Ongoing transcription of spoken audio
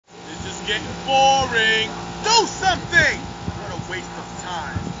getting boring. Do something! What a waste of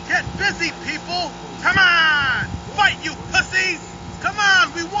time. Get busy, people! Come on! Fight, you pussies! Come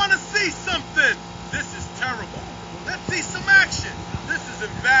on, we want to see something! This is terrible. Let's see some action. This is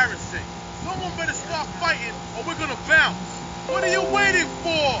embarrassing. Someone better start fighting or we're gonna bounce. What are you waiting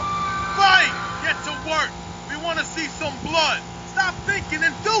for? Fight! Get to work. We want to see some blood. Stop thinking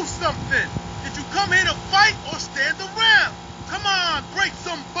and do something. Did you come here to fight or stand around? Come on, break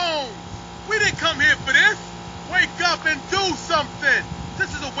some bones. We didn't come here for this. Wake up and do something.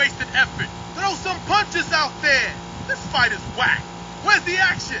 This is a wasted effort. Throw some punches out there. This fight is whack. Where's the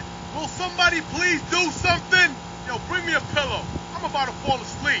action? Will somebody please do something? Yo, bring me a pillow. I'm about to fall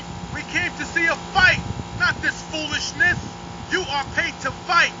asleep. We came to see a fight, not this foolishness. You are paid to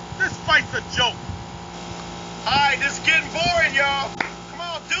fight. This fight's a joke. Alright, this is getting boring, y'all. Come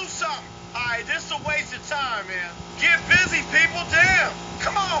on, do something. Alright, this is a waste of time, man. Get busy, people, damn.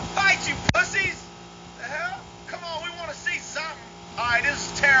 Come on, fight, you pussies. The hell? Come on, we want to see something. Alright,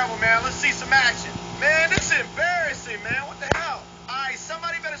 this is terrible, man. Let's see some action. Man, this is embarrassing, man. What the hell? Alright,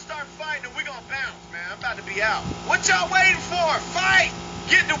 somebody better start fighting or we're gonna bounce, man. I'm about to be out. What y'all waiting for? Fight!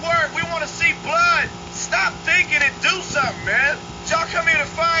 Get to work. We want to see blood. Stop thinking and do something, man. Did y'all come here to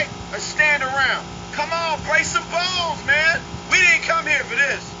fight or stand around? Come on, break some bones, man. We didn't come here for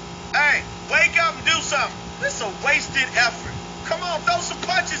this. Hey, wake up and do something. This is a wasted effort. Come on, throw some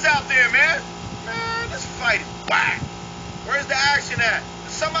punches out there, man. Man, this fight is whack. Where's the action at?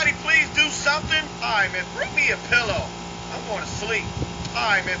 Can somebody please do something? All right, man, bring me a pillow. I'm going to sleep. All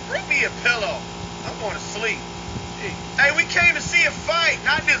right, man, bring me a pillow. I'm going to sleep. Gee. Hey, we came to see a fight,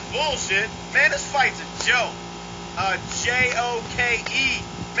 not this bullshit. Man, this fight's a joke. J-O-K-E.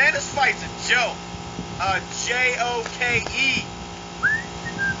 Man, this fight's a joke. J-O-K-E.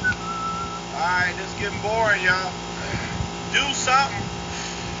 Alright, this is getting boring, y'all. Do something.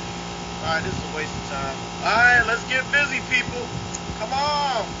 Alright, this is a waste of time. Alright, let's get busy, people. Come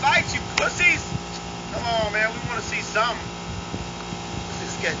on, fight, you pussies. Come on, man, we want to see something.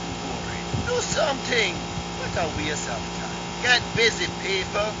 This is getting boring. Do something. What a waste of time. Get busy,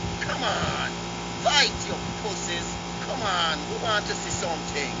 people. Come on. Fight, you pussies. Come on, we want to see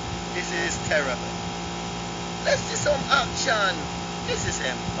something. This is terrible. Let's see some action. This is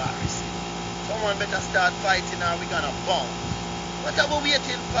embarrassing. Someone better start fighting or we're gonna bounce. What are we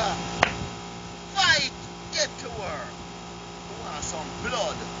waiting for? Fight! Get to work. We want some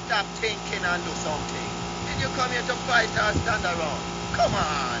blood. Stop thinking and do something. Did you come here to fight or stand around? Come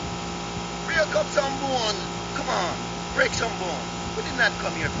on. Break up some bone. Come on. Break some bone. We did not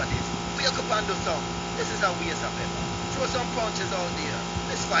come here for this. Wake up and do something. This is a waste of effort. Throw some punches out there.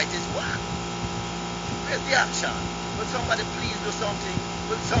 This fight is whack. Where's the action? Will somebody please do something?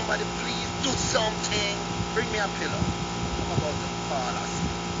 Will somebody please do something? Bring me a pillow. I'm about to fall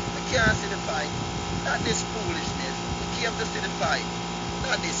asleep. I can't see the fight. Not this foolishness. We came to see the fight.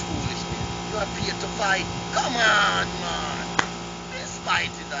 Not this foolishness. You are paid to fight. Come on, man. This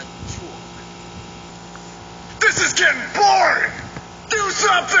fight is a joke. This is getting boring. Do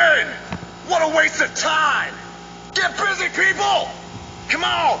something. What a waste of time. Get busy, people. Come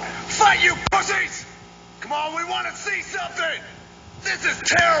on, fight, you pussies. Come on, we want to see something. This is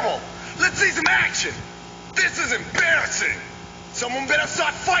terrible. Let's see some action. This is embarrassing. Someone better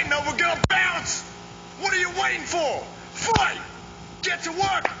start fighting or we're gonna bounce. What are you waiting for? Fight. Get to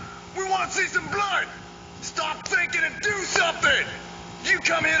work. We want to see some blood. Stop thinking and do something. You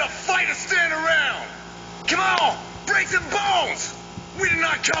come here to fight or stand around. Come on, break some bones. We did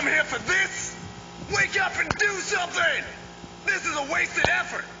not come here for this. Wake up and do something. This is a wasted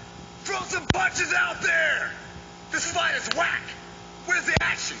effort. Throw some punches out there. This fight is whack. Where's the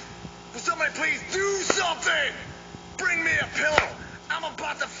action? Will somebody please do something? Bring me a pillow. I'm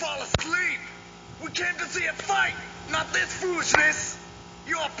about to fall asleep. We came to see a fight, not this foolishness.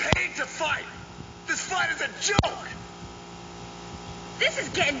 You are paid to fight. This fight is a joke. This is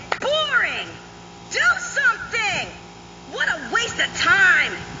getting boring. Do something. What a waste of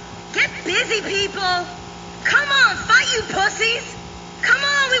time. Get busy, people. Come on, fight, you pussies. Come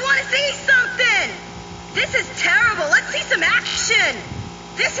on, we want to see something. This is terrible. Let's see some action.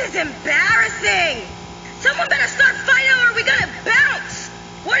 This is embarrassing. Someone better start fighting or we're gonna bounce.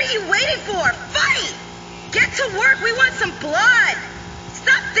 What are you waiting for? Fight. Get to work. We want some blood.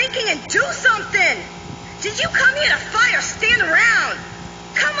 Stop thinking and do something. Did you come here to fight or stand around?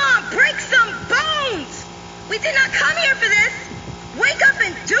 Come on, break some bones. We did not come here for this. Wake up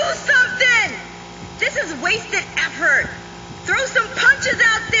and do something. This is wasted effort. Throw some punches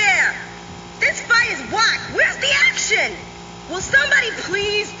out there. This fight is whack. Where's the action? Will somebody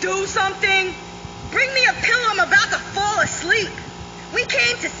please do something? Bring me a pillow. I'm about to fall asleep. We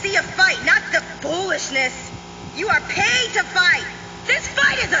came to see a fight, not the foolishness. You are paid to fight. This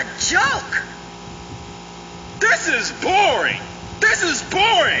fight is a joke. This is boring. This is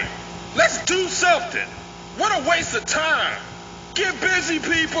boring. Let's do something. What a waste of time. Get busy,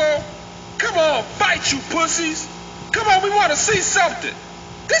 people. Come on, fight, you pussies. Come on, we want to see something.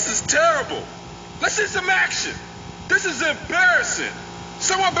 This is terrible. Let's see some action. This is embarrassing.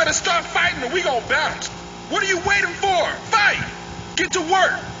 Someone better start fighting or we gonna bounce. What are you waiting for? Fight. Get to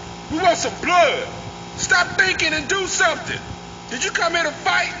work. We want some blood. Stop thinking and do something. Did you come here to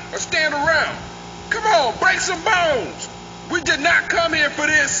fight or stand around? Come on, break some bones. We did not come here for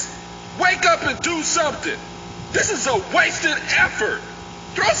this. Wake up and do something. This is a wasted effort.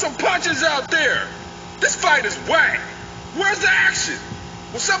 Throw some punches out there. This fight is whack. Where's the action?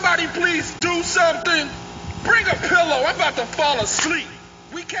 Will somebody please do something? Bring a pillow. I'm about to fall asleep.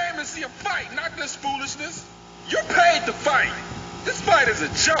 We came to see a fight, not this foolishness. You're paid to fight. This fight is a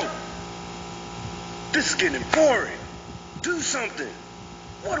joke. This is getting boring. Do something.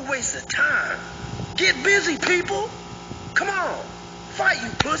 What a waste of time. Get busy, people. Come on. Fight, you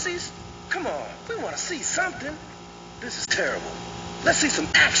pussies. Come on. We want to see something. This is terrible. Let's see some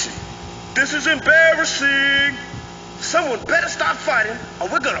action. This is embarrassing. Someone better stop fighting or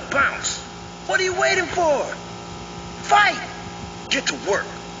we're gonna bounce. What are you waiting for? Fight. Get to work.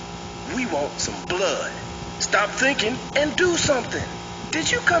 We want some blood. Stop thinking and do something.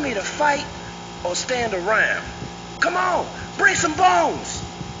 Did you come here to fight or stand around? Come on, break some bones.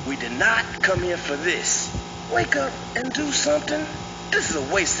 We did not come here for this. Wake up and do something. This is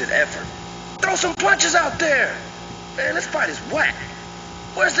a wasted effort. Throw some punches out there. Man, this fight is whack.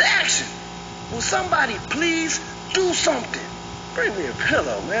 Where's the action? Will somebody please do something? Bring me a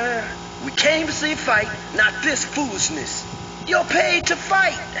pillow, man. We came to see a fight, not this foolishness. You're paid to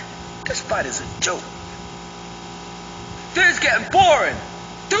fight. This fight is a joke. This is getting boring.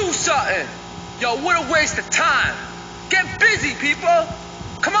 Do something. Yo, what a waste of time. Get busy, people.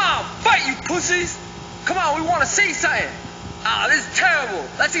 Come on, fight, you pussies. Come on, we want to see something. Ah, this is terrible.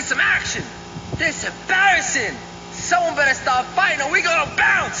 Let's see some action. This is embarrassing. Someone better start fighting or we gonna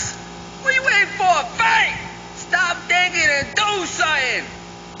bounce. What are you waiting for? Fight! Stop thinking and do something.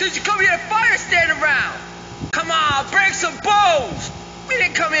 Did you come here to fight or stand around? Come on, break some bones. We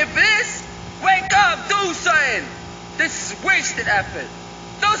didn't come here for this. Wake up, do something. This is wasted effort.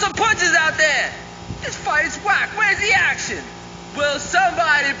 Throw some punches out there. This fight is whack. Where's the action? Will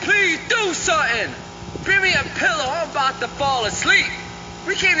somebody please do something? Bring me a pillow. I'm about to fall asleep.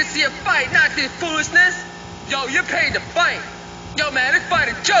 We came to see a fight, not this foolishness. Yo, you're paid to fight. Yo, man, this fight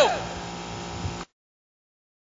is a joke.